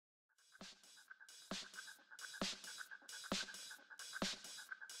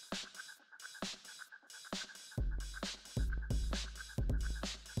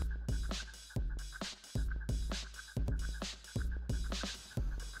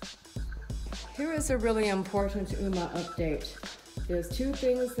Here is a really important UMA update. There's two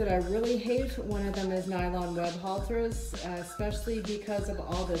things that I really hate. One of them is nylon web halters, especially because of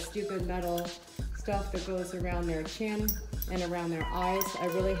all the stupid metal stuff that goes around their chin and around their eyes. I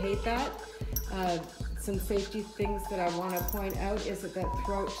really hate that. Some safety things that I want to point out is that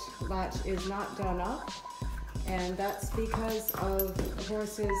throat latch is not done up, and that's because of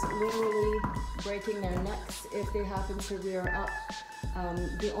horses literally breaking their necks if they happen to rear up.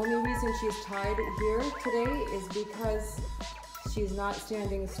 The only reason she's tied here today is because she's not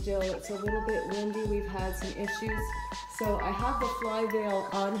standing still. It's a little bit windy. We've had some issues. So I have the fly veil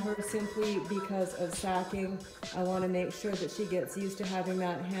on her simply because of sacking. I want to make sure that she gets used to having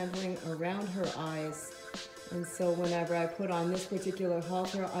that handling around her eyes. And so whenever I put on this particular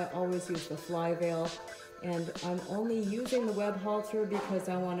halter, I always use the fly veil. And I'm only using the web halter because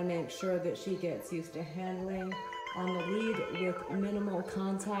I want to make sure that she gets used to handling on the lead with minimal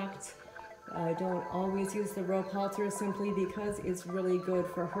contact. I don't always use the rope halter simply because it's really good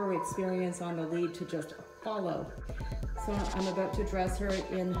for her experience on the lead to just follow. So I'm about to dress her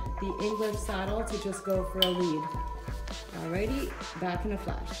in the English saddle to just go for a lead. Alrighty, back in a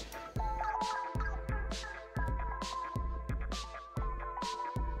flash.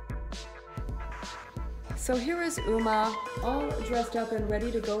 So here is Uma, all dressed up and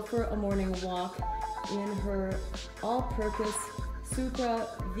ready to go for a morning walk in her all-purpose Supra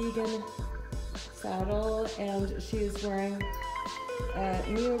vegan saddle, and she's wearing a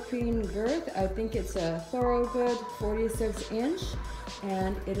Neoprene girth. I think it's a Thorowgood 46-inch,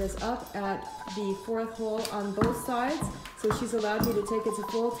 and it is up at the 4th hole on both sides, so she's allowed me to take it to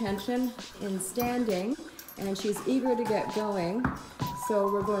full tension in standing, and she's eager to get going. So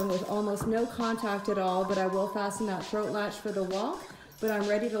we're going with almost no contact at all, but I will fasten that throat latch for the walk, but I'm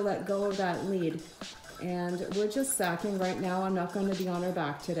ready to let go of that lead. And we're just sacking right now. I'm not going to be on her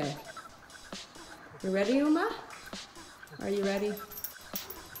back today. You ready, Uma? Are you ready?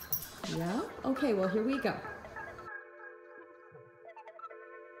 Yeah? Okay, well, here we go.